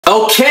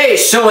Okay,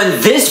 so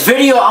in this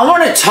video, I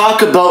want to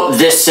talk about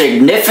the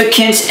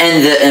significance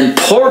and the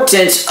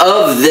importance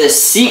of the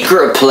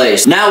secret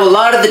place. Now, a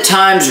lot of the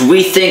times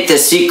we think the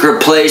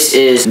secret place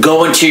is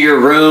go into your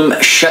room,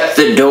 shut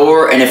the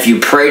door, and if you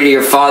pray to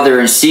your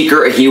Father in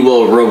secret, He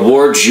will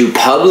reward you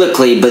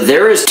publicly. But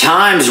there is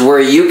times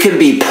where you can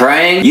be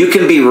praying, you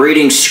can be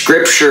reading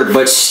scripture,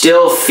 but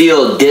still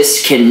feel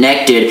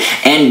disconnected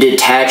and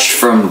detached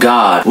from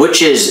God,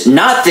 which is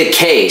not the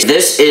case.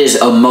 This is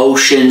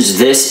emotions,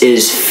 this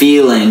is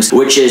feelings,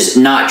 which is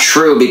not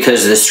true,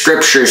 because the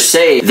scriptures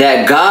say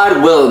that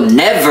God will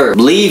never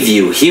leave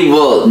you. He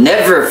will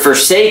never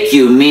forsake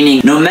you,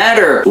 meaning no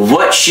matter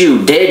what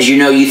you did,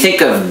 you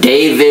think of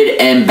David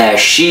and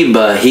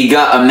Bathsheba. He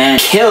got a man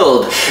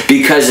killed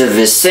because of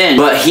his sin,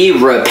 but he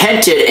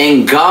repented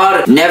and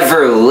God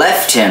never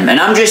left him. And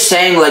I'm just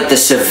saying, like, the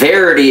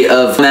severity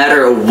of no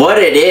matter what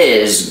it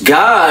is,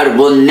 God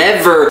will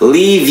never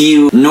leave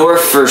you nor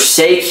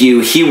forsake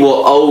you. He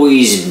will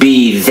always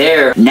be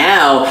there.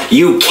 Now,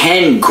 you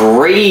can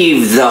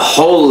grieve the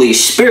Holy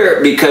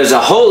Spirit, because the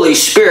Holy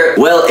Spirit,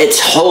 well, it's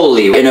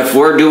holy. And if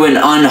we're doing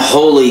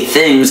unholy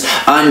things,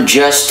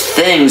 unjust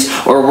things,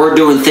 or we're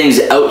doing things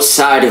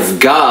outside of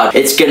God,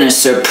 it's going to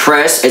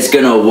suppress, it's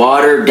going to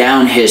water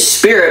down His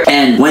Spirit.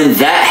 And when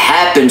that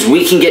happens,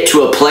 we can get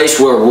to a place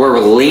where we're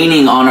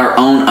leaning on our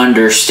own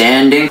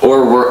understanding,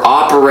 or we're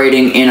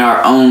operating in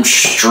our own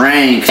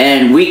strength,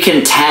 and we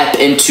can tap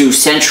into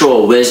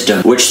sensual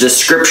wisdom, which the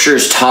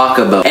scriptures talk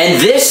about.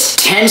 And this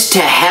tends to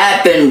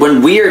happen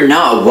when we are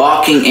not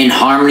walking in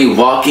harmony,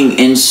 walking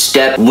in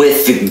step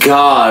with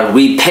God.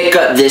 We pick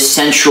up this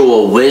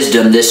sensual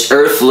wisdom, this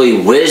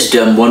earthly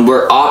wisdom, when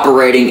we're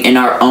operating in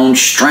our own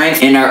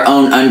strength, in our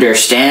own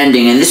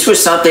understanding. And this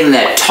was something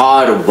that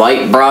Todd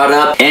White brought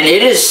up, and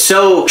it is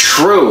so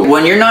true.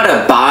 When you're not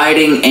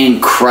abiding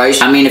in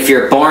Christ, I mean, if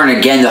you're born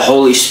again, the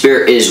Holy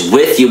Spirit is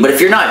with you, but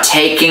if you're not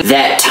taking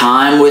that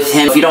time with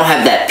Him, if you don't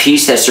have that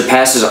peace that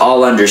surpasses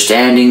all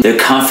understanding, the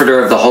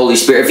comforter of the Holy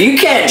Spirit, if you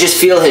can't just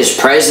feel His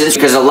presence,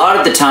 because a lot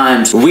of the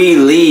times we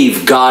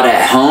leave God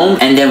at home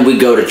and then we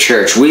go to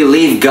church. We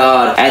leave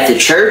God at the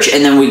church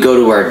and then we go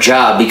to our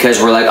job,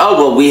 because we're like, oh,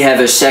 well, we have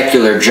a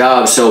secular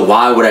job, so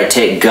why would I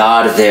take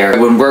God there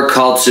when we're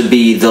called to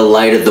be the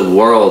light of the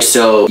world?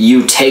 So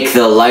you take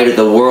the light of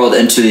the world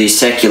into these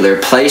secular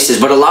places.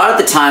 But a lot of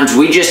the times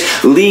we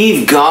just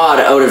leave God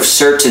out of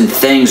certain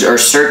things or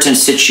certain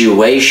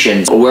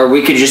situations where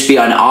we could just be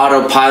on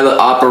autopilot,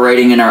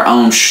 operating in our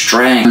own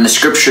strength. And the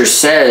scripture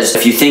says,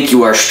 if you think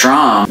you are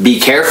strong, be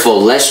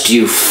careful lest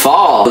you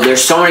fall.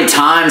 There's so many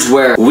times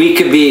where we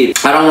could be,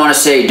 I don't want to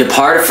say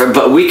departed from,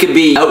 but we could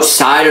be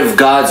outside of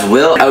God's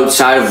will,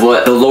 outside of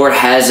what the Lord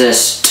has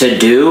us to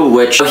do,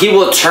 which He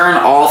will turn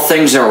all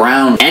things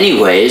around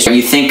anyways.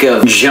 You think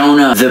of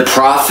Jonah the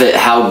prophet,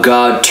 how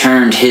God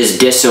turned his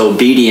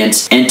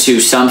disobedience into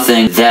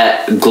something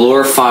that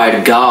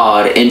glorified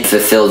God and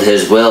fulfilled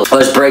His will.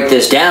 Let's break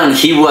this down.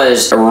 He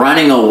was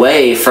running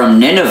away from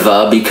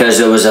Nineveh because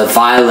it was a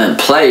violent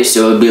place.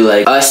 It would be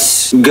like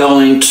us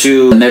going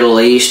to the Middle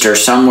East or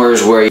somewhere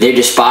where they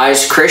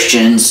despise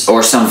Christians,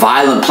 or some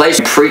violent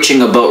place,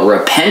 preaching about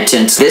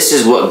repentance. This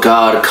is what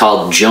God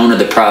called Jonah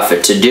the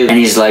prophet to do. And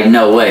he's like,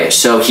 no way.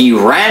 So he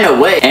ran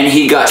away and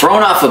he got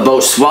thrown off a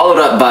boat, swallowed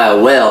up by a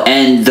whale,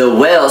 and the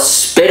whale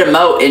spit him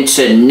out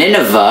into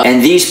Nineveh.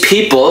 And these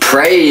people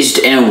praised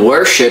and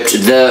worshipped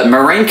the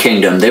marine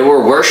kingdom. They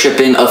were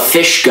worshiping a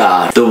fish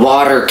god, the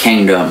water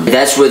kingdom.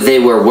 That's what they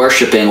were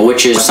worshiping,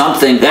 which is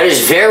something that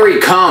is very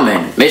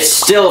common. It's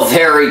still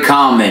very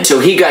common. So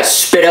he got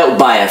spit out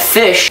by a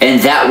fish,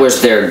 and that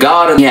was their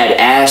god. He had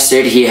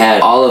acid, he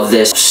had all of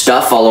this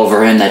stuff all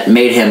over him that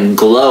made him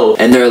glow,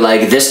 and they're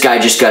like, this guy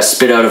just got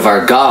spit out of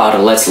our god,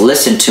 let's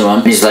listen to him.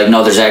 And he's like,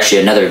 no, there's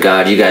actually another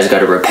god, you guys got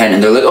to repent.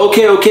 And they're like,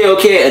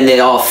 okay, and they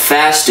all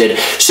fasted.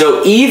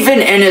 So even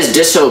in his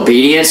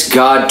disobedience,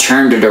 God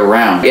turned it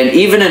around. And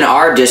even in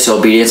our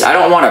disobedience, I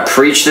don't want to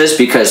preach this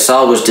because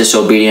Saul was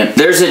disobedient.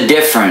 There's a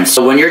difference.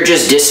 When you're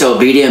just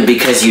disobedient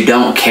because you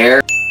don't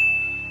care,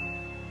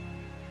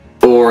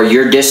 or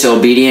you're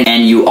disobedient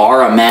and you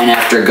are a man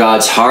after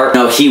God's heart,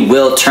 no, He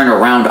will turn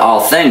around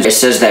all things. It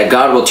says that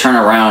God will turn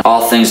around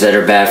all things that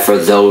are bad for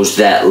those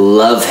that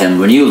love Him.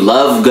 When you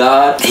love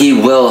God, He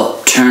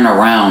will turn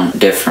around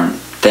different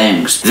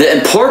things. The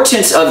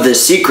importance of the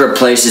secret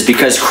place is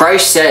because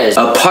Christ says,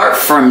 apart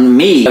from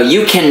me,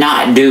 you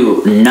cannot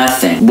do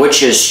nothing,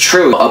 which is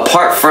true.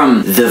 Apart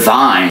from the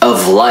vine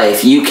of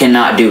life, you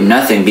cannot do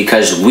nothing,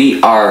 because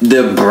we are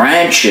the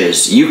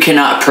branches. You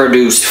cannot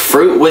produce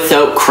fruit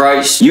without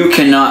Christ. You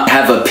cannot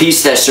have a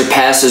peace that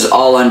surpasses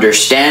all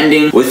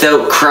understanding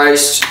without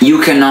Christ.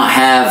 You cannot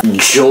have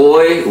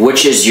joy,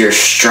 which is your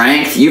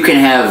strength. You can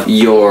have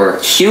your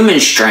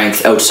human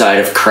strength outside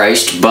of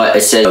Christ, but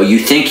it says, you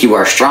think you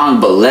are strong,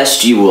 but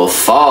lest you will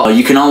fall.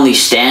 You can only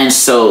stand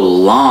so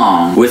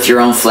long with your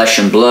own flesh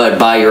and blood,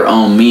 by your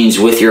own means,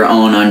 with your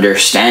own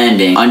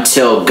understanding,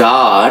 until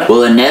God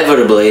will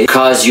inevitably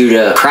cause you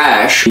to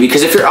crash.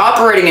 Because if you're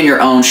operating in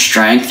your own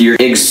strength, you're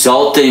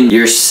exalting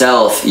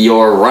yourself,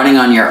 you're running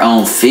on your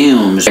own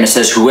fumes. And it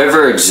says,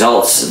 whoever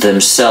exalts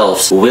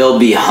themselves will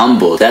be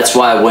humbled. That's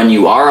why when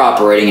you are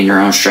operating in your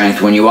own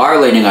strength, when you are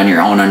leaning on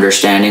your own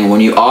understanding,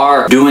 when you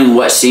are doing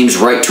what seems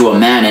right to a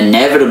man,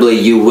 inevitably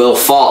you will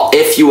fall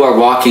if you are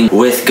walking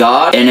with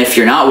God. And if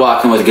you're not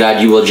walking with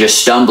God, you will just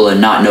stumble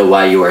and not know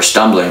why you are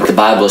stumbling. The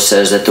Bible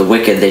says that the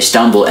wicked, they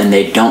stumble and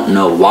they don't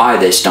know why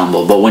they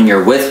stumble. But when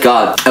you're with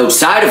God,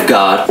 outside of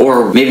God,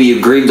 or maybe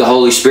you grieve the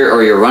Holy Spirit,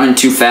 or you're running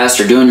too fast,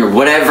 or doing your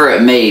whatever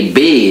it may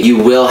be, you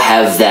will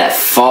have that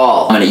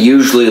fall. And it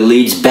usually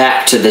leads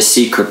back to the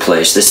secret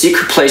place. The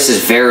secret place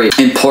is very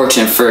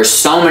important for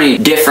so many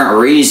different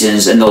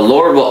reasons, and the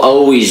Lord will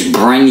always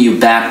bring you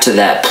back to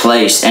that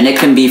place. And it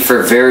can be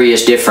for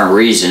various different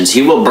reasons.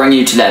 He will bring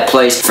you to that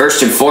place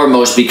first and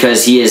foremost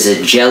because He is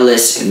a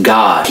jealous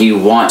God. He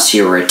wants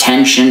your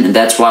attention, and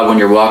that's why when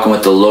you're walking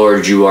with the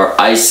Lord, you are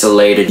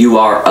isolated, you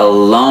are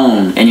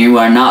alone, and you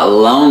are not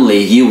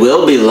lonely. You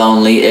will be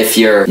lonely if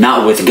you're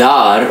not with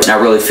God,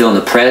 not really feeling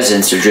the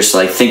presence, or just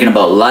like thinking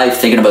about life,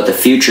 thinking about the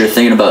future,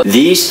 thinking about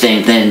these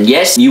things. Then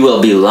yes, you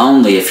will be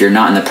lonely if you're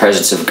not in the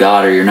presence of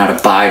God, or you're not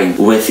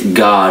abiding with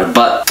God.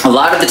 But a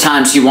lot of the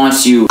times He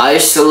wants you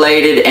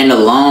isolated and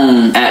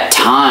alone at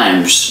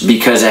times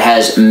because it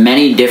has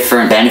many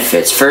different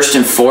benefits. First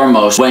and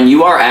foremost, when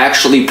you are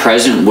actually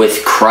present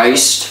with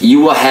Christ,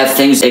 you will have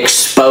things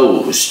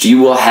exposed. You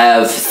will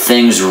have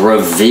things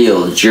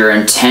revealed. Your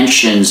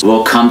intentions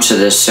will come to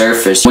the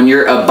surface. When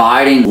you're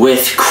abiding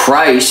with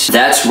Christ,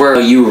 that's where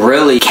you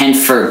really can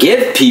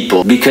forgive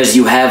people because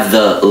you have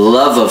the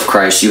love of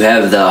Christ, you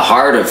have the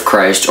heart of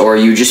Christ, or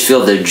you just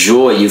feel the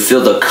joy, you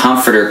feel the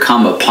Comforter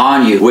come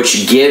upon you,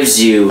 which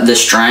gives you the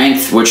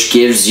strength, which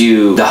gives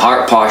you the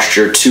heart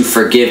posture to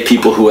forgive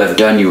people who have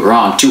done you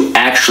wrong, to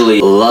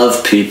actually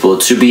love people,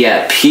 to be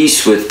at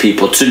peace with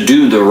people, to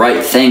do the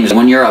right things.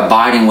 When you're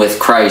abiding with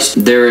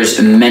Christ,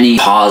 there's many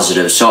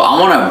positives. So I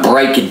want to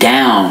break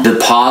down the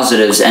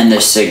positives and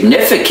the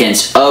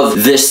significance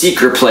of this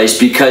secret place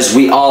because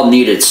we all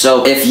need it.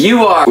 So if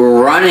you are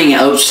running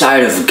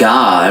outside of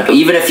God,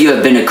 even if you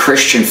have been a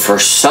Christian for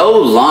so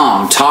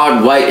long,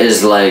 Todd White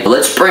is like,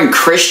 let's bring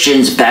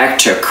Christians back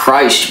to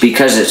Christ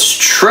because it's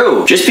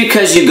true. Just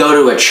because you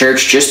go to a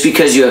church, just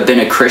because you have been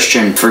a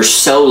Christian for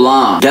so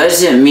long,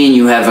 doesn't mean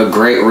you have a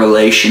great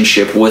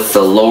relationship with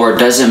the Lord,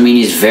 doesn't mean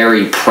He's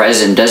very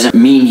present, doesn't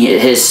mean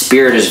His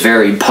Spirit is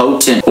very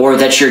potent, or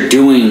that you're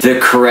doing the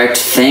correct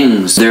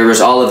things. There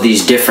was all of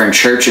these different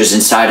churches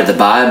inside of the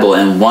Bible,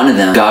 and one of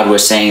them, God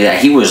was saying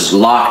that He was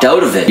locked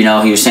out of it. You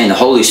know, He was saying the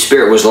Holy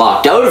Spirit was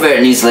locked out of it,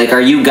 and He's like,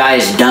 are you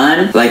guys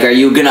done? Like, are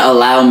you gonna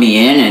allow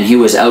me in? And He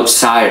was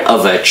outside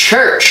of a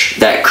church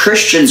that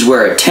Christians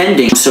were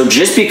attending. So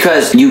just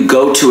because you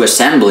go to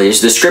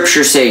assemblies, the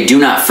scriptures say do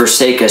not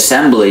forsake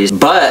assemblies,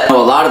 but a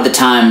lot of the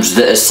times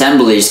the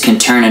assemblies can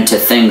turn into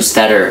things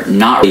that are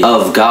not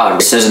of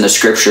God. It says in the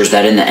scriptures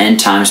that in the end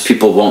times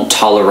people won't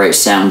tolerate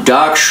sound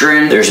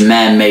doctrine. There's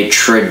man-made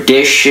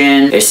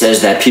tradition. It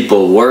says that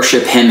people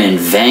worship Him in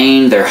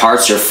vain. Their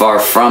hearts are far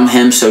from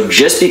Him. So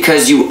just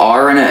because you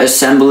are in an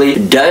assembly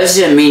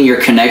doesn't mean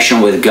your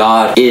connection with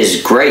God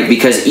is great,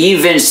 because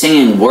even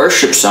singing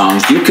worship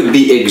songs, you could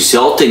be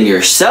exalting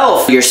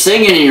yourself. You're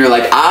singing and you're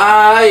like,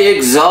 I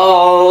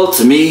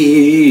exalt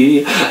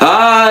me,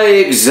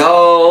 I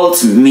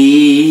exalt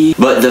me,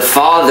 but the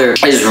Father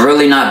is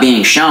really not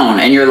being shown.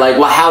 And you're like,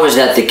 well, how is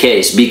that the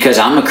case? Because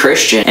I'm a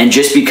Christian, and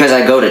just because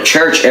I go to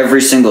church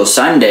every single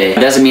Sunday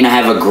doesn't mean I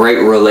have a great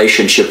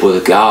relationship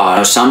with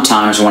God.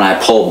 Sometimes when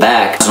I pull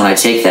back, when I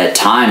take that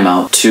time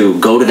out to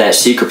go to that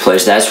secret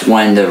place, that's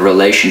when the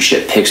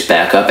relationship picks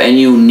back up. And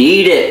you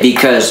need it,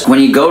 because when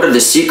you go to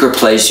the secret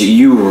place,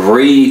 you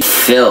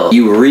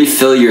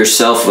refill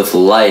yourself with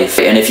life.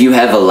 And if you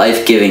have a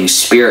life-giving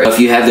spirit, if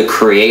you have the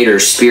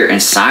Creator's Spirit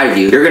inside of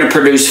you, you're going to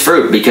produce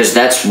fruit, because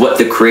that's what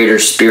the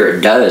Creator's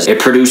Spirit does. It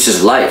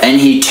produces life, and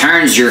He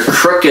turns your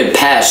crooked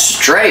path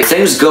straight.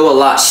 Things go a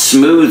lot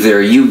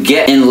smoother. You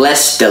get in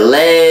less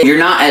delay. You're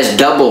not as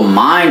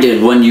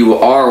double-minded when you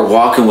are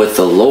walking with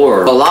the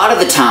Lord. A lot of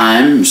the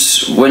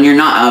times when you're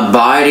not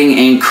abiding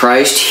in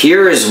Christ,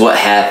 here is what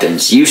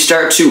happens. You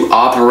start to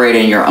operate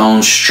in your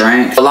own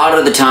strength. A lot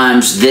of the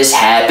times this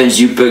happens,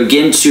 you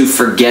begin to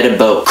forget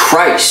about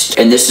Christ,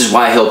 and this is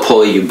why He'll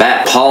pull you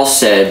back. Paul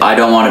said, I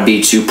don't want to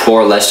be too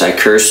poor lest I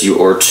curse you,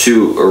 or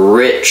too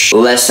rich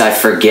lest I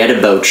forget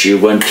about you.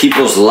 When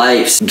people's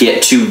lives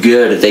get too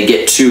good, they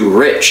get too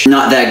rich.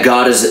 Not that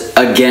God is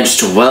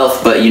against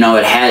wealth, but you know,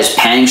 it has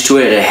pangs to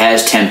it, it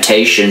has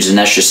temptations, and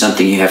that's just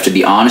something you have to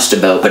be honest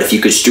about. But if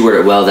you could steward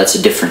it well, that's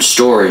a different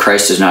story.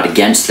 Christ is not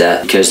against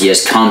that, because He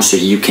has come so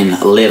you can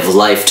live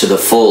life to the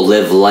full,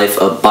 live life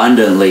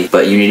abundantly.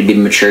 But you need to be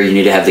mature, you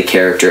need to have the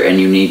character, and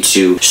you need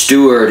to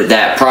steward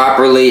that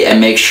properly and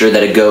make sure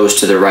that it goes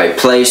to the right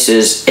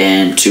places,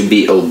 and to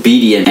be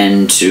obedient,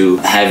 and to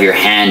have your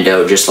hand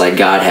out just like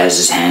God has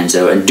his hands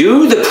out and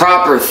do the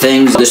proper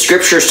things. The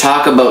scriptures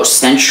talk about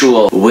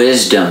sensual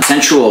wisdom,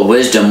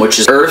 which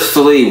is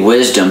earthly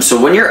wisdom.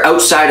 So when you're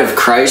outside of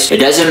Christ,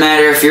 it doesn't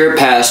matter if you're a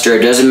pastor,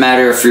 it doesn't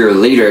matter if you're a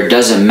leader, it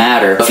doesn't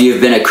matter if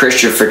you've been a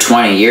Christian for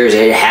 20 years.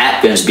 It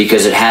happens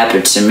because it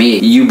happened to me.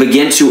 You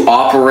begin to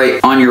operate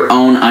on your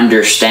own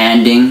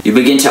understanding. You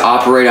begin to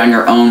operate on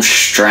your own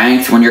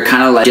strength when you're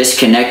kind of like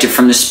disconnected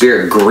from the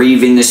Spirit,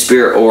 grieving the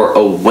Spirit, or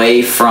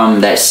away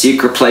from that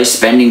secret place,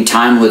 spending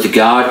time with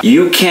God.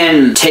 You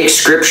can take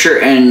scripture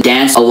and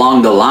dance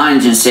along the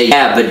lines and say,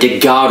 yeah, but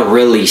did God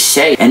really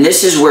say? And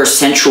this is where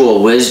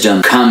sensual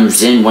wisdom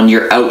comes in when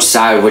you're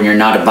outside, when you're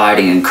not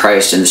abiding in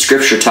Christ. And the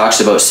scripture talks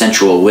about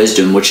sensual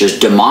wisdom, which is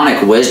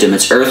demonic wisdom.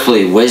 It's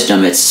earthly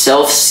wisdom. It's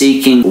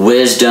self-seeking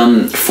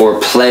wisdom for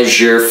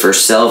pleasure, for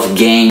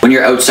self-gain. When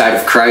you're outside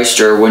of Christ,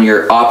 or when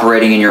you're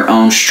operating in your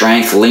own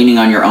strength, leaning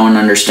on your own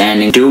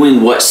understanding,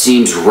 doing what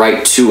seems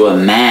right to a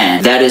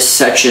man, that is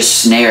such a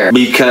snare,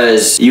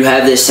 because you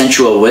have this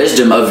sensual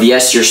wisdom of,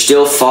 yes, you're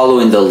still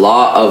following the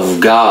law of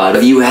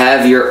God. You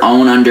have your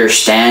own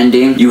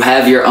understanding, you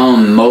have your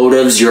own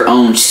motives, your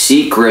own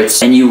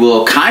secrets, and you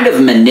will kind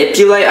of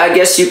manipulate, I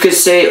guess you could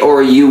say,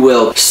 or you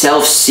will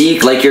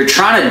self-seek, like you're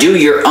trying to do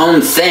your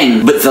own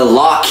thing, but the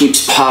law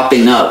keeps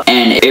popping up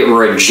and it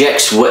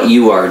rejects what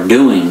you are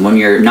doing when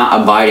you're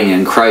not abiding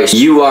in Christ.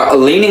 You are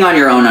leaning on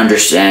your own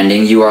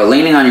understanding, you are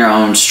leaning on your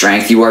own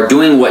strength, you are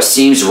doing what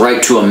seems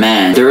right to a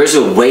man. There is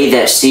a way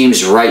that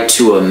seems right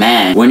to a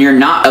man. When you're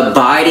not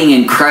abiding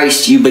in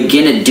Christ, you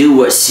begin to do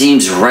what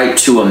seems right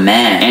to a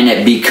man, and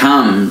it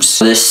becomes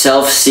this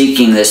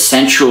self-seeking, this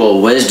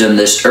sensual wisdom,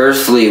 this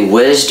earthly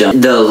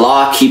wisdom. The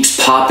law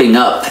keeps popping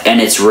up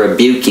and it's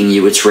rebuking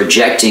you, it's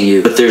rejecting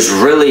you, but there's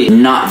really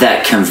not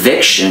that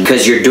conviction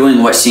because you're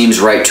doing what seems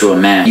right to a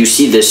man. You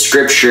see this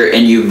scripture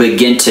and you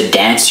begin to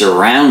dance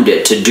around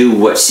it to do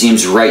what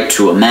seems right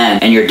to a man,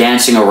 and you're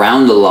dancing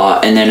around the law,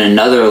 and then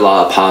another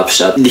law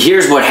pops up.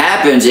 Here's what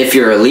happens if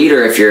you're a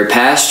leader, if you're a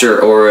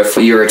pastor, or if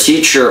you're a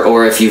teacher,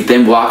 or if you've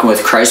been walking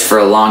with Christ for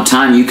a long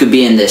time. You could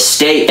be in this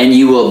state and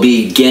you will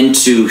begin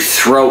to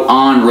throw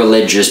on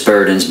religious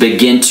burdens,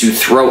 begin to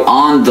throw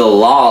on the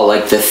law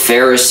like the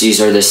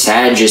Pharisees or the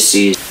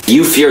Sadducees.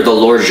 You fear the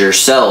Lord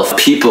yourself,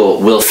 people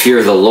will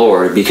fear the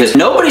Lord, because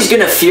nobody's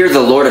going to fear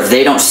the Lord if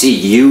they don't see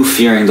you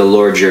fearing the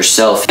Lord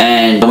yourself.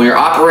 And when you're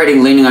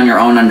operating, leaning on your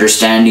own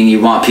understanding,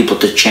 you want people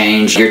to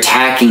change, you're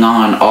tacking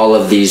on all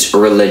of these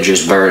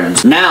religious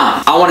burdens.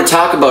 Now, I want to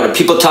talk about it.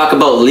 People talk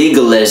about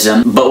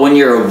legalism, but when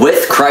you're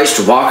with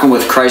Christ, walking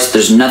with Christ,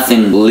 there's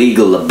nothing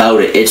legal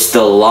about it. It's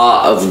the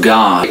law of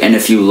God. And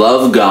if you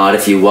love God,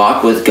 if you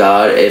walk with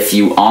God, if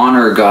you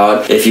honor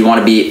God, if you want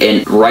to be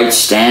in right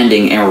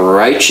standing and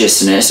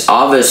righteousness,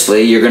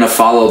 obviously you're going to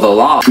follow the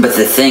law. But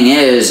the thing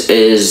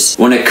is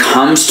when it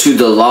comes to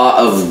the law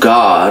of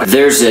God,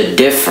 there's a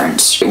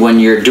difference. When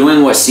you're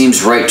doing what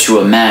seems right to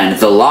a man,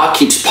 the law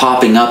keeps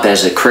popping up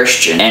as a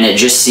Christian, and it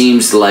just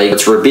seems like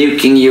it's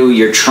rebuking you.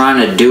 You're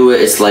trying to do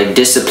it. It's like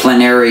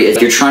disciplinary.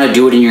 You're trying to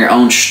do it in your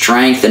own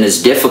strength, and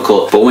it's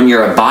difficult. But when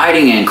you're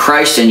abiding in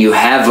Christ and you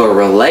have a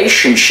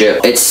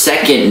relationship, it's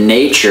second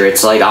nature.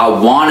 It's like, I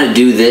want to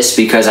do this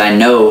because I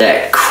know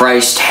that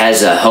Christ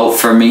has a hope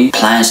for me,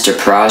 plans to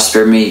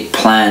prosper me,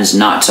 plans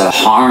not to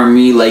harm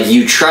me. Like,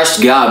 you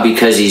trust God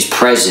because he's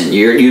present.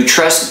 You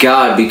trust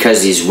God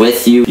because he's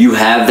with you. You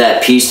have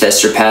that peace that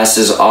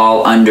surpasses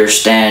all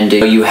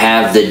understanding. You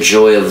have the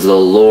joy of the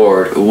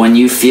Lord. When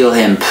you feel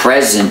him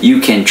present,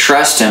 you can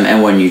trust him.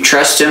 And when you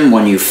trust him,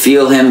 when you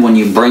feel him, when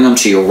you bring him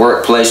to your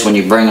workplace, when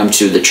you bring him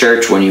to the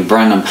church, when you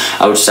bring him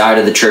outside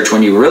of the church,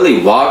 when you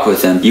really walk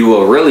with him, you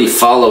will really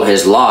follow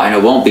his law, and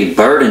it won't be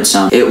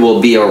burdensome. It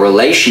will be a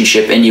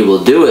relationship, and you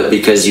will do it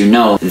because you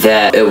know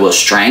that it will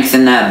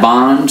strengthen that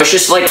bond. It's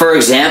just like, for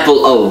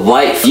example, a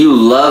wife. You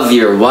love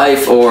your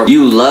wife, or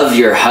you love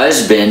your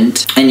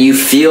husband, and you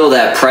feel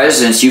that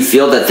presence, you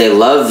feel that they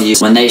love you.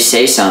 When they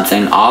say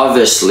something,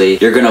 obviously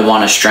you're going to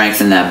want to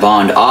strengthen that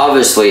bond.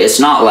 Obviously, it's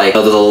not like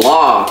the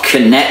law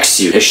connects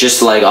you. It's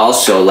just like,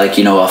 also like,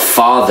 you know, a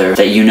father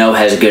that you know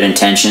has good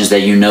intentions,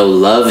 that you know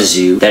loves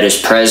you, that is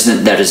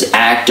present, that is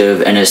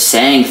active, and is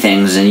saying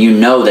things, and you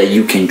know that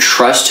you can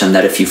trust him,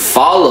 that if you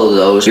follow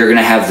those, you're going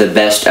to have the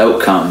best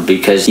outcome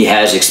because he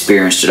has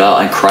experienced it all,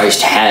 and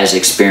Christ has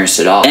experienced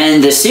it all.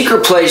 And the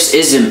secret place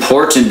is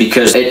important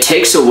because it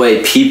takes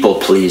away people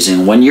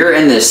pleasing. When you're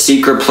in the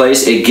secret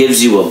place, it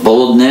gives you a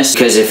boldness,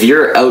 because if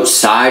you're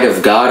outside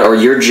of God, or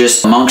you're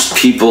just amongst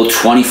people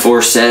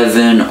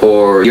 24/7,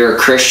 or you're a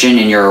Christian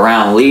and you're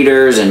around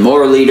leaders and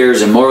more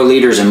leaders and more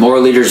leaders and more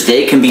leaders,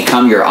 they can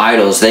become your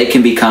idols, they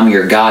can become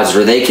your gods,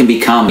 or they can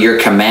become your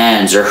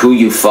commands, or who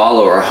you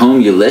follow, or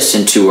whom you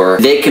listen to, or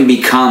they can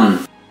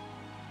become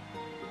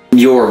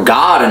your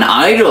God, an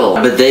idol,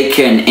 but they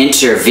can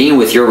intervene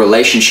with your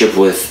relationship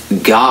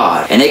with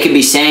God. And they could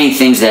be saying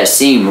things that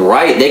seem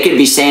right. They could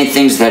be saying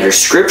things that are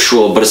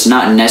scriptural, but it's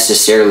not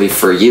necessarily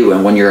for you.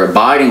 And when you're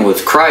abiding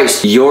with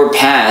Christ, your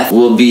path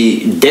will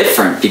be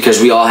different,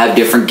 because we all have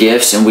different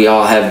gifts and we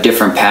all have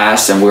different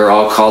paths, and we're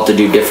all called to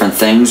do different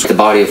things. The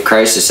body of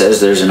Christ, it says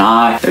there's an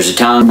eye, there's a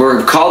tongue.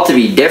 We're called to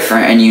be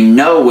different, and you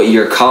know what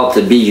you're called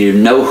to be. You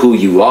know who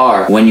you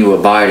are when you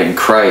abide in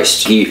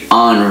Christ. He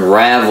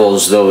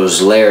unravels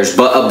those layers.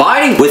 But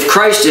abiding with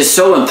Christ is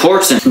so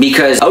important,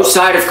 because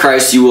outside of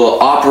Christ you will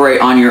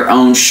operate on your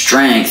own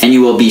strength and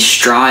you will be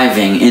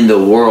striving in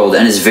the world,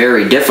 and it's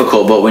very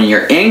difficult. But when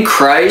you're in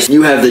Christ,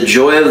 you have the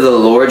joy of the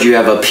Lord, you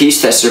have a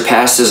peace that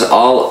surpasses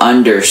all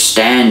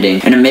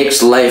understanding, and it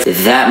makes life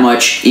that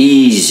much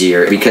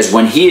easier, because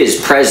when He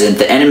is present,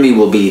 the enemy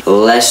will be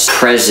less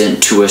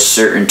present to a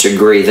certain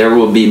degree. There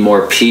will be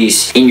more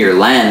peace in your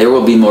land, there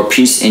will be more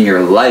peace in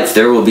your life,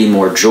 there will be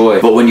more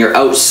joy. But when you're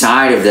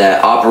outside of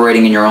that,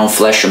 operating in your own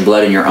flesh and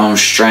blood and your own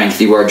strength,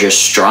 you are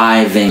just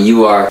striving,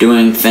 you are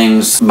doing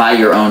things by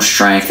your own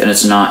strength, and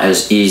it's not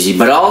as easy.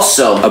 But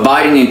also,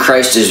 abiding in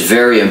Christ is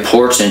very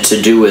important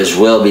to do as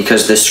well,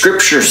 because the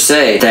scriptures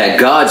say that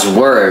God's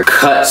word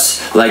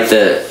cuts like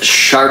the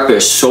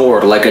sharpest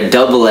sword, like a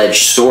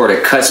double-edged sword.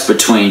 It cuts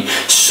between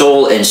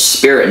soul and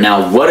spirit.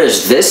 Now, what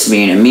does this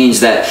mean? It means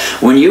that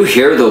when you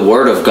hear the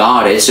word of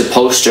God, it's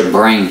supposed to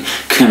bring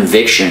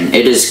conviction.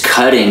 It is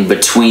cutting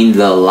between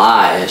the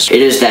lies.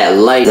 It is that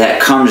light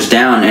that comes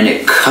down and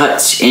it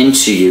cuts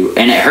into you,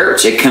 and it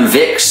hurts, it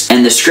convicts.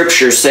 And the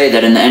scriptures say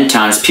that in the end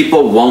times,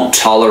 people won't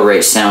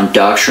tolerate sound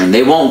doctrine.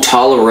 They won't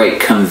tolerate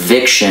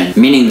conviction,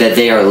 meaning that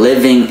they are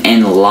living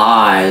in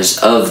lies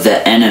of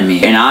the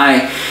enemy. And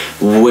I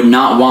would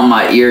not want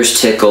my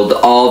ears tickled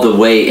all the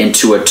way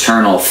into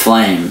eternal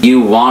flame. You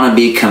want to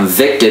be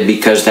convicted,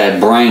 because that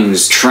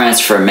brings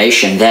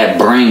transformation, that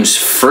brings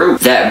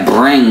fruit, that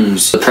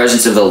brings the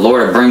presence of the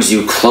Lord. It brings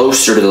you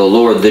closer to the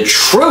Lord. The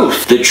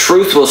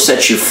truth will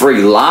set you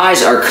free.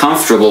 Lies are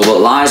comfortable, but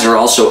lies are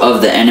also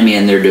of the enemy,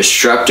 and they're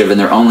destructive, and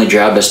their only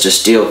job is to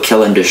steal,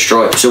 kill, and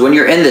destroy. So when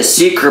you're in the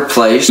secret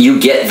place,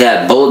 you get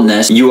that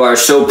boldness. You are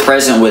so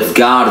present with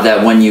God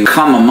that when you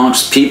come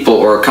amongst people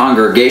or a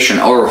congregation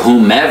or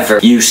whomever,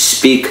 you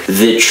speak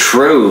the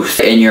truth,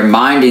 and you're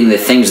minding the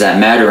things that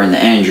matter in the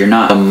end. You're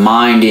not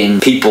minding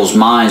people's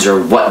minds or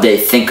what they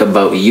think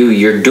about you.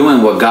 You're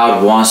doing what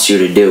God wants you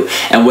to do.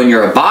 And when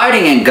you're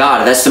abiding in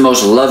God, that's the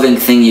most loving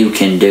thing you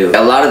can do.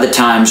 A lot of the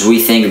times we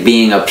think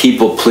being a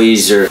people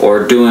pleaser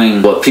or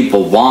doing what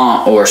people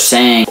want or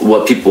saying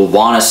what people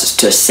want us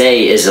to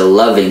say is a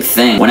loving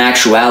thing, when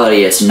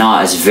actuality it's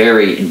not. It's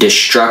very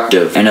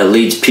destructive, and it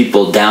leads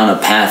people down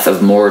a path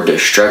of more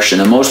destruction.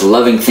 The most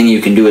loving thing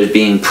you can do is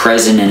being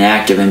present and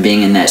active and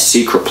being in that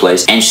secret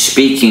place and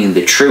speaking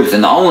the truth.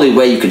 And the only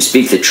way you can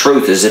speak the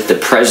truth is if the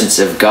presence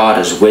of God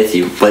is with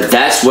you. But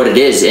that's what it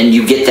is, and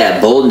you get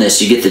that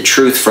boldness, you get the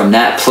truth from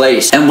that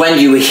place. And when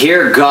you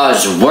hear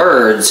God's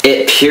words,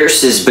 it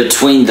pierces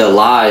between the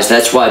lies.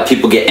 That's why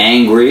people get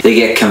angry, they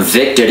get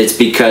convicted. It's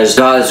because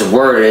God's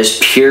word is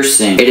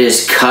piercing, it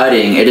is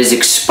cutting, it is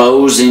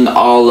exposing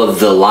all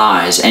of the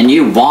lies, and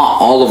you want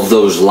all of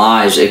those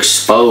lies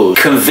exposed.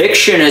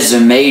 Conviction is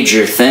a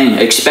major thing,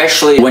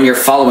 especially when you're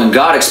following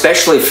God.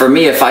 Especially for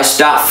me, if I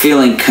stop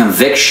feeling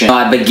conviction,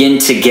 I begin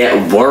to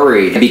get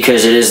worried,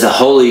 because it is the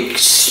Holy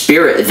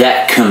Spirit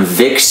that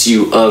convicts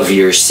you of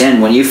your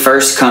sin. When you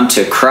first come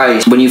to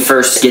Christ, when you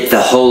first get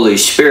the Holy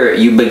Spirit,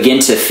 you begin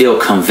to feel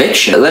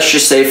conviction. Let's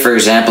just say, for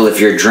example, if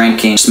you're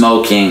drinking,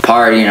 smoking,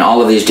 partying,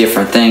 all of these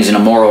different things in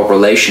immoral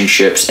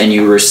relationships, and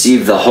you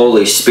receive the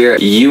Holy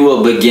Spirit, you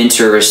will begin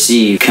to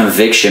receive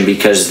conviction,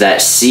 because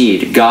that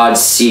seed, God's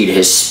seed,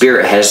 His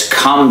Spirit has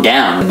come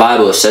down. The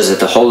Bible says that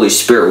the Holy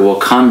Spirit will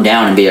come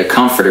down and be a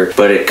comforter,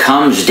 but it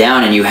comes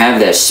down and you have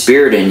that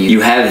Spirit in you.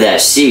 You have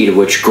that seed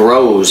which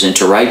grows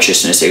into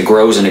righteousness. It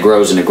grows and it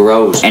grows and it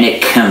grows, and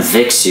it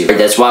convicts you.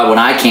 That's why when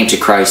I came to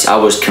Christ, I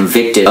was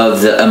convicted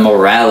of the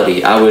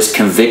immorality. I was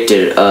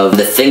convicted of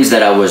the things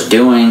that I was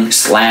doing,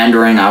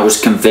 slandering. I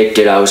was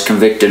convicted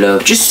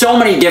of just so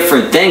many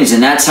different things,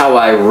 and that's how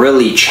I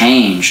really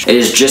changed. It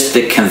is just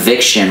the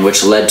conviction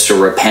which led to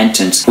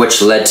repentance,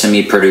 which led to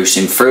me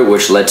producing fruit,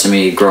 which led to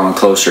me growing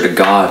closer to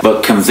God.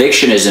 But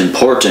conviction is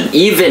important.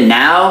 Even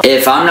now,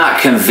 if I'm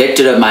not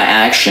convicted of my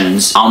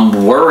actions,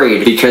 I'm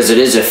worried, because it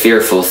is a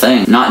fearful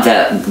thing. Not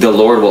that the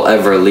Lord will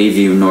ever leave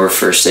you nor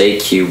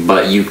forsake you,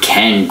 but you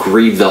can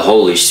grieve the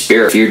Holy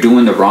Spirit. If you're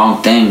doing the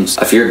wrong things,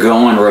 if you're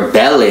going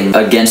rebelling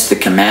against the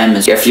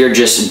commandments, if you're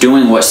just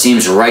doing what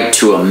seems right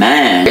to a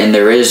man and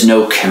there is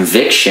no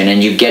conviction,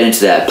 and you get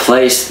into that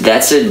place,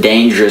 that's a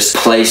dangerous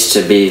place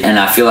to be. And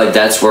I feel like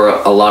that's where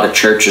a lot of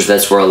churches,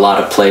 that's where a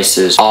lot of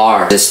places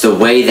are. It's the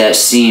way that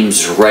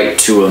seems right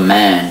to a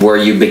man, where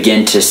you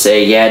begin to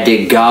say, yeah,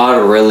 did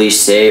God really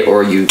say,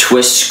 or you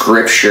twist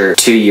scripture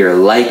to your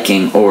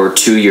liking or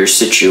to your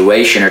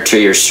situation or to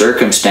your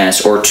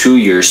circumstance or to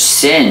your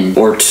sin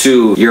or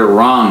to your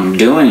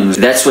wrongdoings.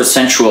 That's what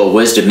sensual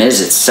wisdom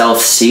is. It's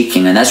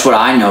self-seeking. And that's what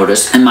I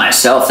noticed in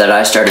myself that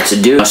I started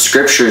to do.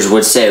 Scriptures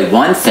would say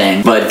one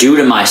thing, but due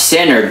to my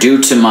sin or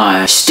due to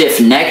my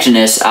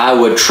stiff-neckedness, I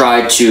would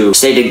try to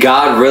say, did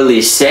God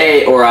really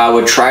say? Or I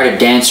would try to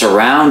dance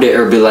around it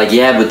or be like,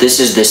 yeah, but this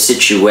is the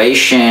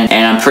situation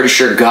and I'm pretty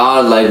sure God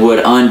would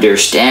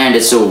understand.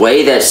 It's a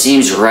way that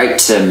seems right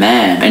to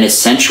man, and it's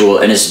sensual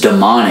and it's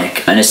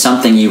demonic, and it's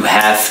something you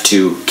have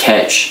to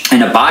catch.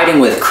 And abiding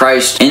with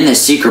Christ in the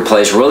secret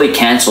place really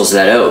cancels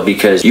that out,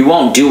 because you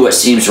won't do what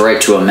seems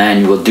right to a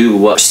man. You will do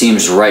what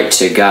seems right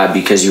to God,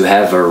 because you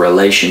have a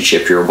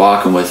relationship. You're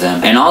walking with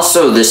him. And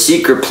also the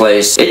secret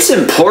place, it's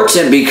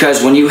important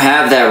because when you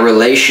have that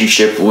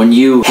relationship, when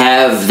you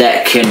have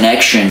that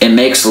connection, it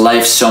makes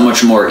life so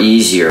much more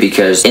easier,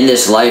 because in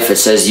this life it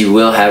says you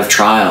will have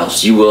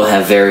trials. You will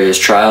have various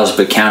trials,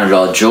 but count it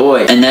all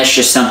joy. And that's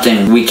just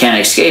something we can't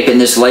escape. In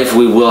this life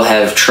we will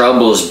have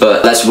troubles,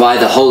 but that's why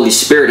the Holy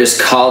Spirit is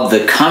called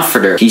the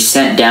Comforter. He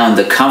sent down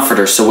the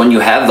Comforter. So when you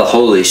have the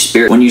Holy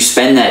Spirit, when you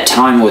spend that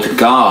time with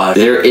God,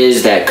 there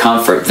is that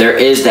comfort. There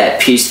is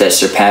that peace that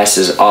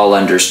surpasses all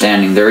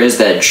understanding. There is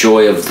that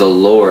joy of the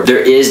Lord. There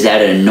is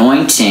that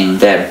anointing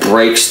that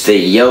breaks the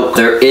yoke.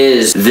 There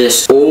is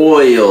this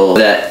oil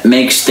that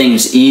makes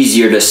things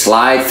easier to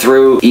slide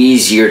through,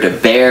 easier to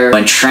bear.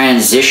 When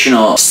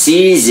transitional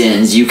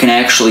seasons, you can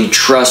actually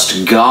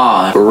trust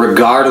God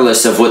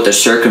regardless of what the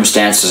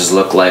circumstances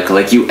look like.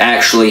 Like, you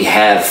actually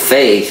have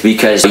faith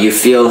because you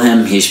feel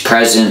him, he's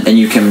present, and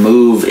you can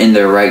move in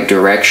the right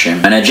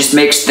direction. And it just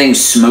makes things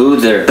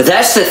smoother. But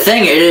that's the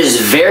thing, it is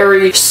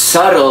very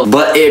subtle,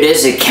 but it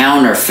is a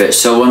counterfeit.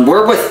 So when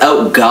we're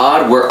without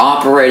God, we're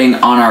operating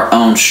on our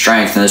own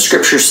strength. And the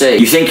scriptures say,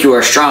 you think you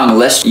are strong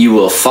lest you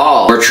will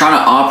fall. We're trying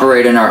to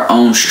operate in our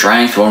own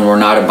strength when we're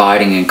not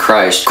abiding in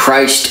Christ.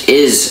 Christ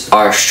is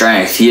our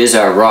strength. He is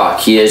our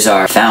rock. He is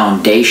our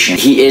foundation.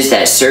 He is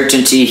that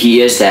certainty.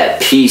 He is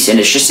that peace. And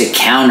it's just a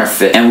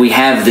counterfeit. And we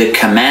have the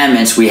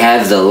commandments, we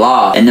have the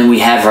law, and then we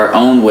have our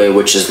own way,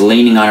 which is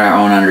leaning on our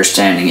own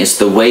understanding. It's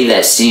the way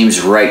that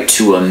seems right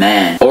to a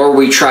man. Or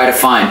we try to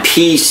find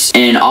peace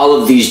in all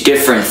of these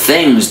different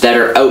things that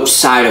are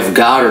outside of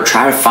God, or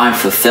try to find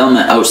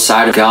fulfillment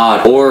outside of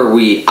God. Or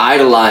we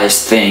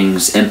idolize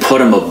things and put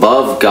them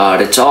above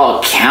God. It's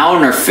all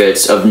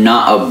counterfeits of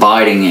not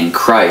abiding in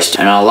Christ.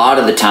 And a lot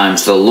of the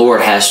times the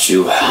Lord has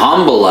to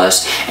humble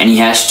us, and he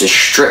has to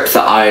strip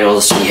the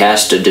idols. He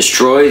has to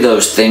destroy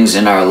those things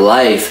in our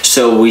life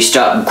so we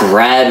stop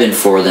grabbing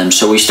for them,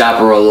 so we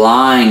stop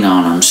relying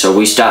on them, so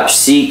we stop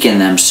seeking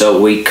them,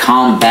 so we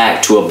come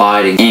back to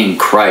abiding in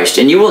Christ.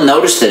 And you will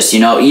notice this,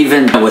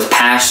 even with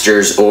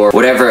pastors or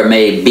whatever it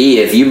may be,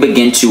 if you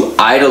begin to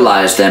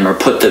idolize them or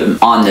put them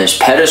on this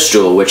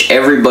pedestal, which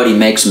everybody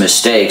makes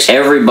mistakes,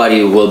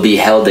 everybody will be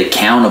held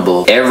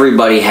accountable,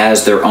 everybody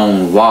has their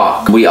own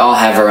walk, we all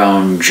have our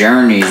own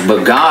journeys.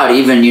 But God,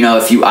 even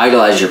if you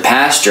idolize your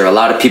pastor, a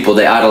lot of people,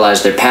 they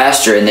idolize their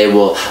pastor and they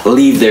will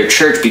leave their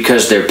church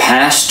because their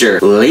pastor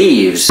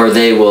leaves, or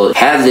they will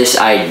have this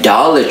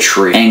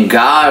idolatry, and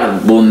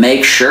God will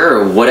make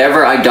sure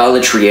whatever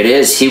idolatry it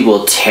is, he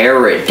will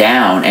tear it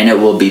down, and it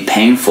will be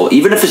painful.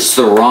 Even if it's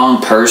the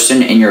wrong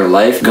person in your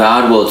life,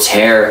 God will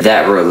tear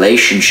that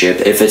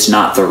relationship if it's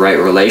not the right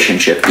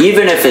relationship.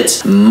 Even if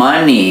it's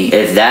money,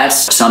 if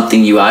that's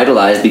something you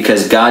idolize,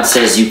 because God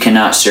says you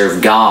cannot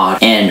serve God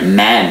and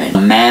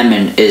mammon.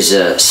 Mammon is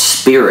a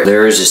spirit.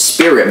 There is a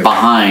spirit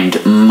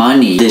behind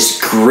money, this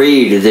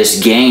greed,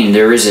 this gain.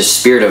 There is a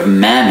spirit of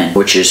mammon,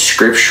 which is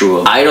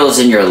scriptural. Idols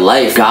in your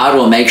life, God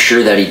will make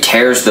sure that he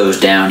tears those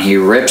down, he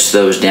rips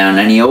those down,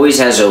 and he always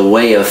has a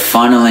way of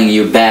funneling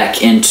you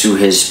back into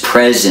his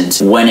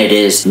presence when it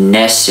is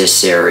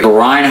necessary.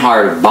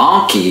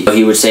 𝙎𝙝𝙤𝙪𝙡𝙀𝙀,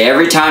 he would say,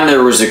 every time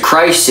there was a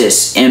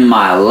crisis in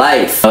my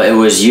life, it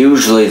was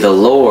usually the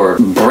Lord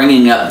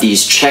bringing up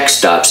these check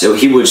stops. So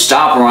he would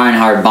stop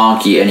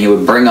𝙎𝙝𝙤𝙪𝙡𝙀, and he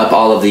would bring up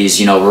all of these,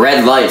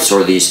 red lights,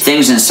 or these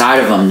things inside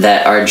of him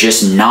that are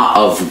just not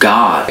of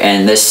God.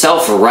 And this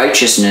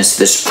self-righteousness,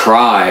 this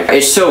pride,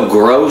 it's so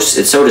gross,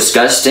 it's so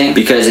disgusting,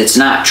 because it's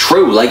not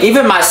true. Like,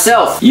 even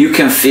myself, you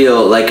can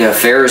feel like a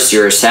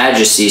Pharisee or a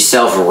Sadducee,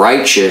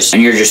 self-righteous,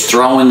 and you're just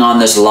throwing on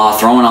this law,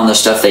 throwing on the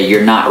stuff that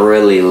you're not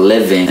really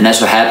living. And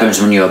that's what happens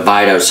when you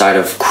abide outside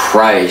of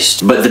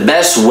Christ. But the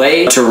best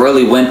way to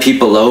really win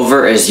people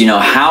over is,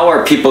 how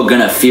are people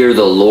gonna fear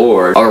the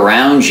Lord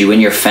around you, in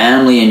your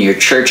family, in your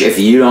church, if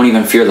you don't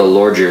even fear the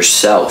Lord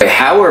yourself?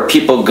 How are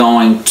people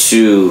going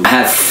to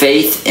have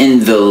faith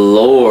in the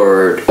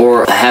Lord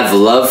or have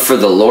love for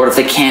the Lord if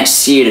they can't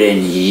see it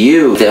in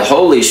you? The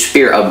Holy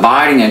Spirit,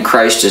 abiding in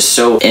Christ, is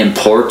so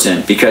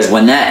important, because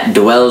when that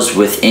dwells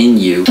within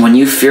you, when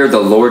you fear the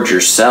Lord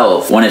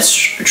yourself, when it's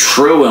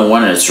true and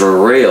when it's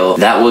real,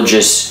 that will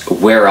just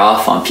wear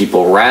off on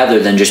people, rather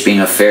than just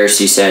being a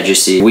Pharisee,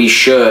 Sadducee. We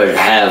should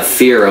have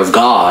fear of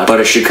God, but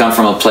it should come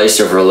from a place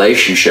of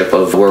relationship,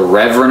 of we're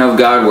reverent of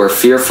God, we're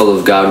fearful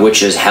of God,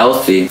 which is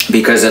healthy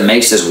because it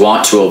makes us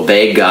want to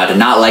obey God, and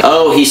not like,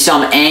 oh, he's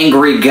some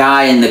angry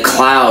guy in the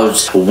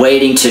clouds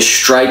waiting to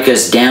strike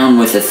us down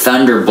with a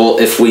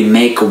thunderbolt if we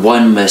make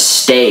one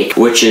mistake,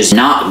 which is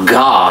not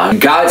God.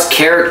 God's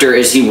character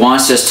is he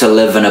wants us to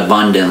live an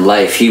abundant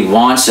life. He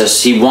wants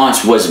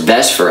what's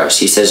best for us.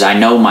 He says, I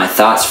know my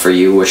thoughts for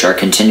you, which are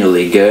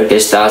continually good.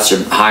 His thoughts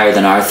are higher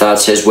than our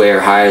thoughts. His way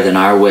are higher than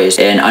our ways.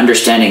 And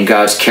understanding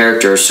God's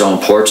character is so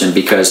important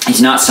because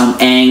he's not some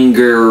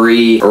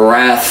angry,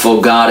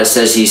 wrathful God. It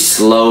says he's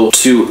slow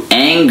to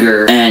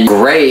anger. And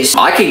grace,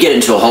 I could get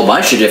into a whole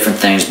bunch of different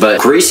things, but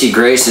greasy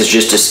grace is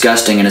just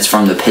disgusting, and it's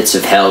from the pits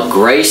of hell.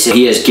 Grace,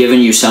 he has given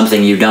you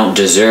something you don't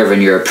deserve,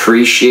 and you're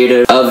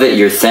appreciative of it,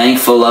 you're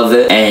thankful of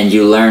it, and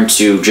you learn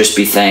to just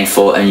be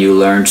thankful, and you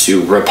learn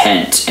to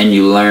repent, and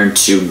you learn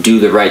to do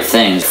the right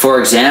things. For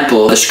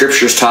example, the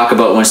scriptures talk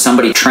about when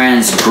somebody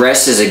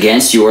transgresses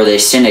against you or they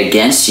sin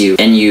against you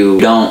and you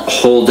don't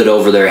hold it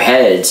over their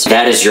heads,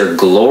 that is your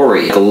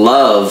glory.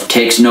 Love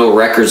takes no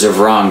records of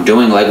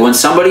wrongdoing. Like when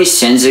somebody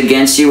sins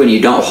against you and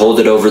you don't hold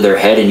it over their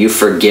head and you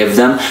forgive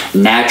them,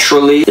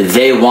 naturally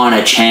they want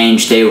to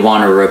change, they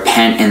want to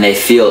repent, and they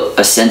feel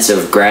a sense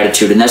of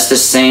gratitude. And that's the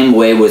same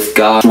way with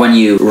God. When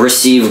you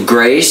receive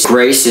grace,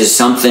 grace is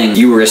something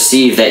you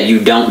receive that you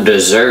don't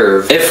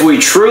deserve. If we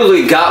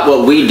truly got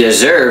what we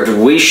deserved,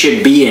 we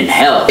should be in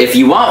hell. If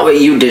you want what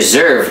you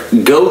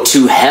deserve, go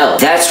to hell.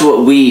 That's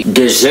what we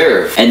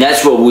deserve, and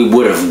that's what we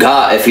would have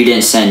got if he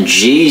didn't send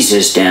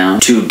Jesus down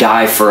to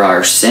die for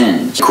our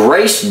sins.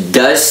 Grace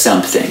does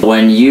something.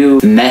 When you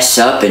mess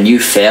up and you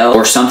fail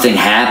or something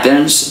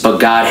happens, but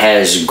God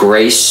has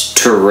grace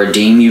to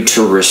redeem you,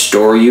 to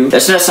restore you,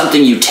 that's not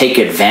something you take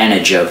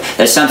advantage of.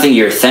 That's something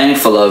you're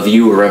thankful of.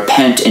 You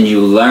repent and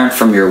you learn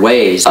from your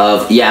ways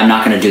of, yeah, I'm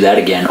not going to do that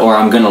again, or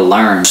I'm going to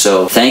learn.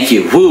 So thank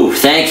you. Woo,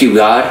 thank you,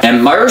 God.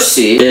 And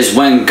mercy is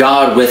when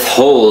God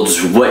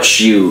withholds what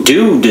you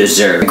do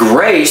deserve.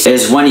 Grace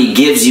is when he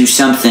gives you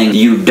something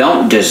you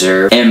don't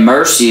deserve. And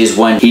mercy is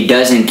when he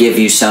doesn't give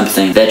you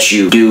something that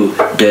you do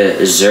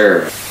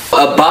deserve.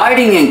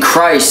 Abiding in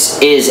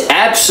Christ is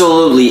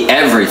absolutely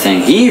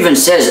everything. He even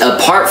says,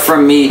 apart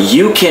from me,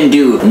 you can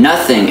do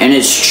nothing. And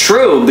it's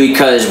true,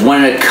 because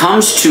when it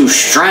comes to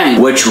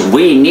strength, which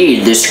we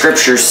need, the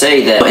scriptures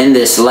say that in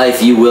this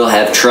life you will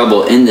have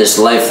trouble. In this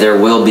life there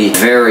will be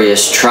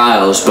various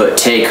trials, but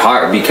take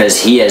heart because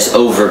he has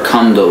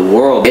overcome the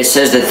world. It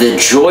says that the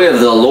joy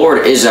of the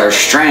Lord is our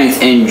strength,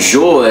 and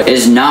joy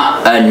is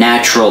not a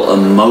natural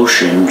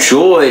emotion.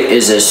 Joy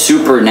is a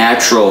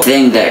supernatural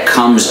thing that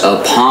comes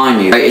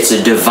upon you, right? It's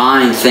a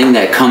divine thing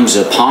that comes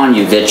upon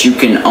you that you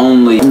can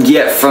only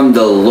get from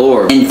the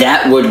Lord. And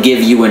that would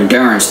give you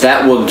endurance.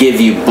 That will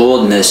give you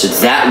boldness.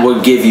 That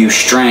would give you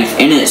strength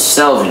in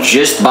itself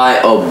just by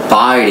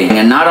abiding.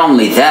 And not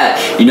only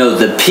that, you know,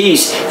 the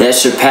peace that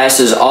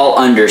surpasses all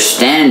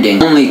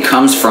understanding only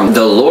comes from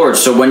the Lord.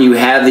 So when you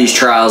have these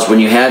trials, when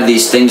you have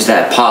these things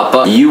that pop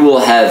up, you will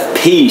have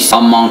peace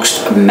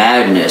amongst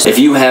madness. If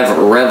you have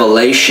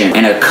revelation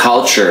in a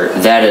culture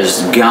that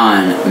has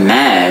gone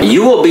mad,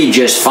 you will be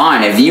just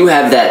fine. If you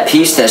have that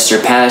peace that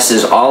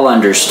surpasses all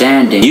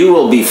understanding, you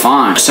will be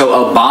fine.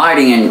 So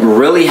abiding and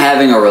really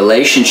having a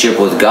relationship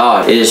with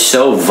God is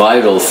so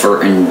vital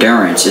for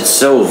endurance. It's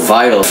so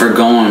vital for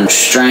going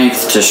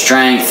strength to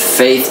strength,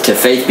 faith to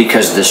faith,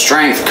 because the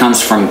strength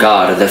comes from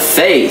God. The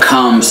faith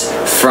comes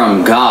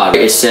from God.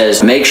 It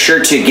says, make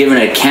sure to give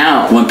an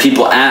account when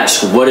people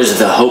ask, what is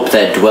the hope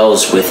that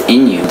dwells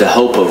within you? The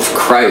hope of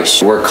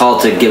Christ. We're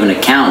called to give an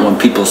account when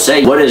people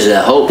say, what is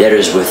the hope that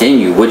is within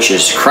you, which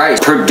is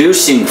Christ?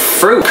 Producing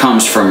fruit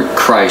comes from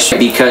Christ,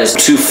 because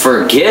to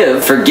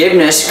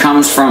forgiveness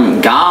comes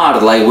from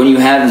God. Like when you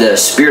have the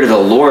Spirit of the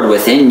Lord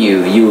within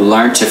you, you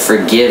learn to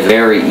forgive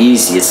very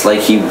easy. It's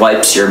like he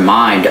wipes your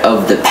mind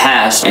of the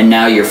past, and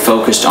now you're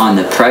focused on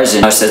the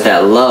present. It says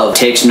that love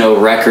takes no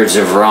records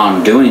of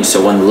wrongdoing.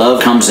 So when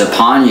love comes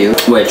upon you,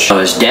 which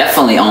is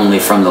definitely only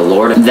from the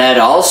Lord, that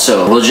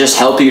also will just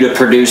help you to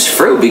produce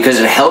fruit, because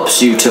it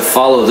helps you to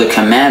follow the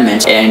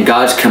commandments, and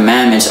God's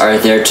commandments are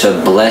there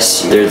to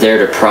bless you. They're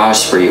there to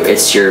prosper you.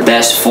 It's your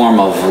best form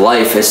of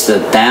life. It's the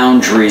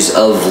boundaries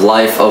of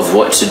life, of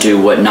what to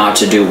do, what not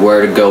to do,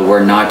 where to go,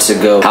 where not to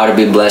go, how to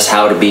be blessed,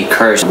 how to be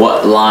cursed,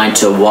 what line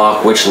to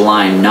walk, which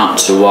line not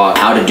to walk,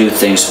 how to do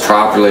things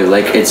properly.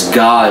 Like it's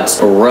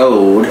God's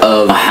road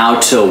of how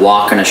to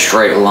walk in a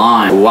straight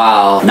line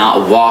while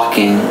not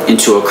walking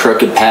into a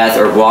crooked path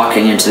or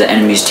walking into the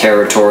enemy's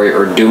territory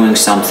or doing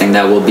something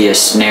that will be a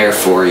snare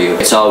for you.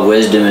 It's all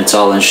wisdom, it's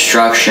all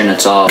instruction,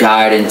 it's all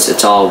guidance,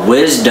 it's all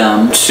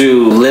wisdom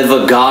to live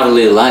a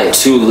godly life,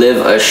 to live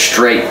live a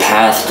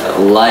straight-pathed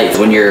life.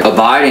 When you're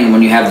abiding,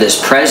 when you have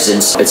this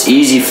presence, it's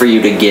easy for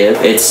you to give.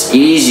 It's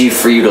easy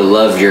for you to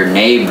love your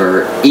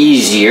neighbor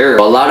easier.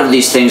 A lot of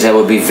these things that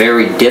would be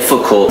very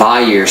difficult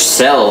by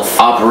yourself,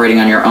 operating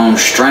on your own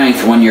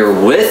strength, when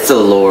you're with the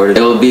Lord,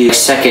 it will be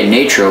second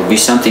nature. It will be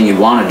something you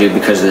want to do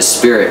because the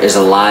Spirit is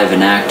alive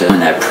and active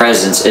and that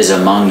presence is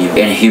among you.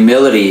 And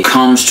humility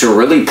comes to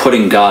really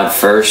putting God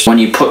first. When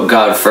you put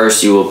God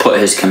first, you will put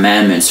His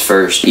commandments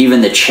first.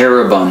 Even the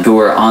cherubim who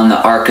were on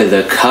the Ark of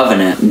the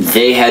Covenant,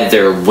 they had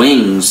their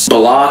wings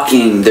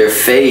blocking their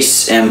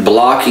face and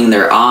blocking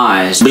their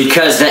eyes,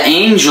 because the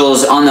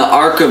angels on the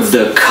Ark of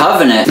the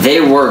Covenant,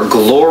 they were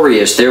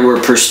glorious, they were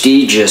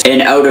prestigious,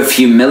 and out of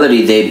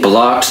humility they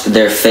blocked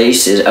their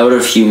faces. Out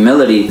of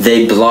humility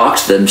they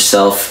blocked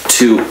themselves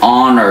to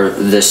honor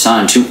the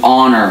Son, to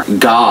honor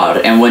God.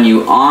 And when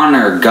you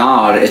honor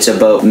God, it's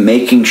about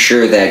making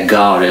sure that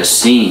God is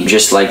seen,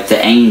 just like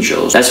the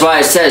angels. That's why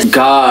it says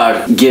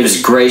God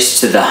gives grace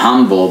to the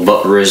humble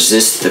but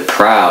resists the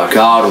proud.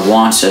 God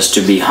wants us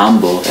to be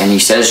humble, and He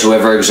says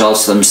whoever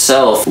exalts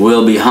himself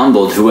will be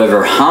humbled.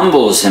 Whoever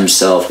humbles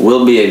himself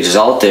will be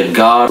exalted.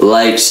 God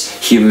likes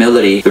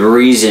humility. The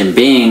reason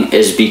being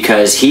is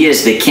because He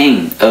is the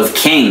King of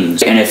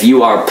Kings. And if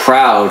you are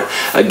proud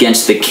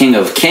against the King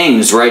of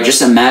Kings, right,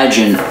 just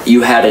imagine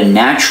you had a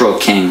natural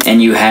king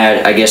and you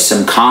had, I guess,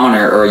 some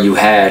commoner, or you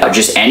had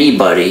just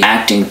anybody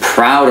acting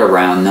proud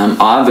around them.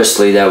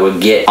 Obviously that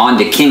would get on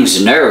the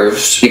king's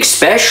nerves,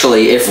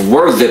 especially if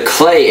we're the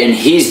clay and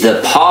he's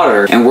the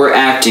potter and we're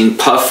acting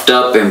puffed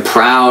up and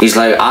proud. He's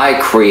like, I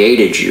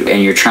created you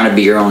and you're trying to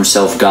be your own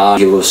self-God.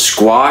 He will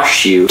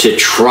squash you to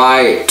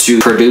try to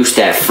produce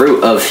that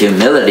fruit of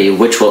humility,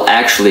 which will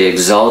actually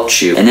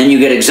exalt you. And then you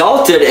get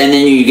exalted and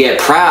then you get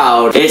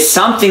proud. It's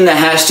something that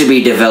has to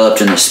be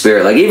developed in the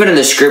Spirit. Like even in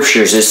the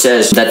scriptures, it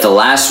says that the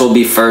last will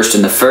be first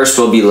and the first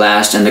will be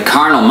last, and the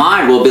carnal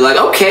mind will be like,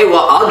 okay,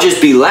 well, I'll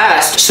just be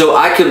last so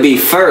I could be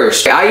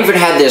first. I even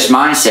had this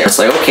mindset. It's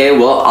like, okay,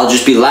 well, I'll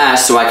just be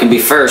last so I can be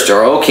first,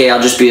 or okay,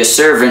 I'll just be a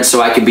servant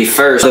so I can be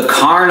first. The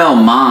carnal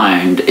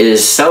mind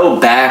is so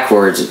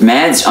backwards.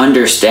 Man's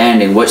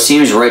understanding, what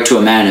seems right to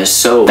a man, is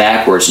so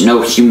backwards.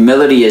 No,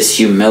 humility is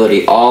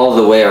humility all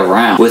the way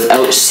around.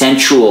 Without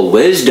sensual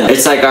wisdom,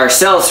 it's like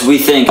ourselves, we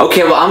think,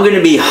 okay, well, I'm going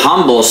to be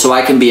humble so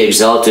I can be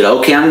exalted.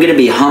 Okay, I'm going to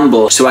be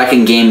humble so I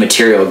can gain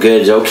material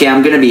goods. Okay,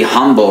 I'm going to be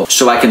humble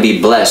so I can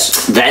be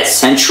blessed. That's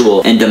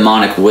sensual and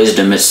demonic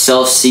wisdom. It's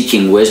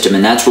self-seeking wisdom,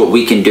 and that's what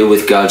we can do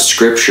with God's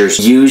scriptures,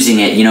 using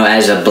it, you know,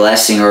 as a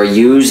blessing, or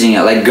using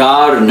it like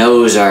God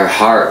knows our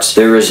hearts.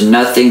 There is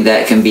nothing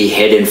that can be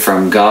hidden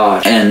from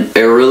God, and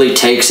it really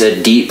takes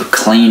a deep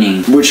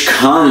cleaning, which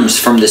comes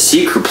from the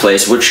secret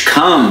place, which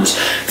comes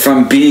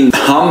from being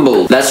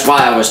humble. That's why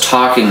I was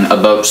talking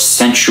about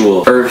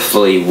sensual,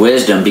 earthly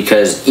wisdom,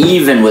 because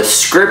even with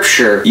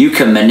scripture, you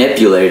can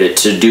manipulate it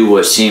to do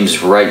what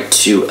seems right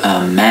to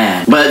a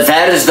man. But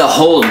that is the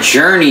whole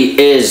journey,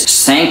 is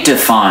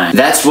sanctifying.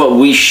 That's what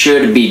we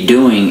should be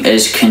doing,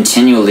 is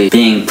continually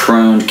being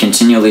pruned,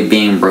 continually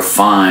being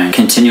refined,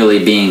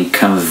 continually being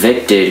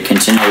convicted,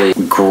 continually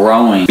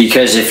growing.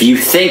 Because if you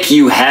think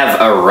you have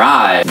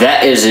arrived,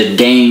 that is a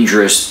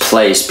dangerous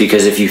place.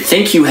 Because if you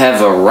think you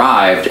have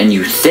arrived and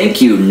you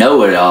think you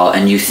know it all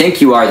and you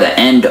think you are the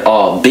end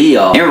all be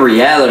all, in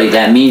reality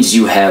that means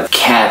you have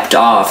capped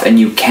off and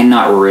you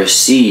cannot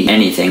receive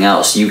anything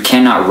else. You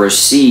cannot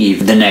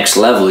receive the next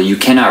level. You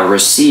cannot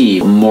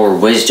receive more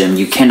wisdom.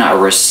 You cannot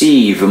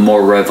receive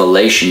more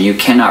revelation. You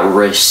cannot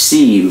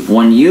receive,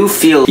 when you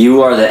feel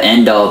you are the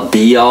end all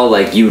be all,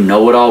 like you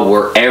know it all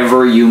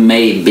wherever you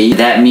may be,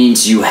 that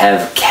means you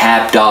have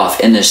capped off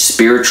in the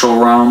spiritual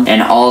realm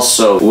and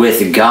also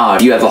with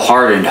God. If you have a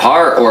hardened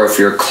heart, or if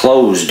you're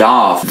closed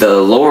off,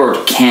 the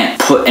Lord can't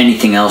put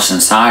anything else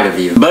inside of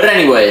you. But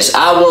anyways,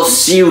 I will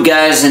see you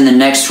guys in the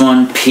next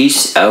one.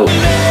 Peace out.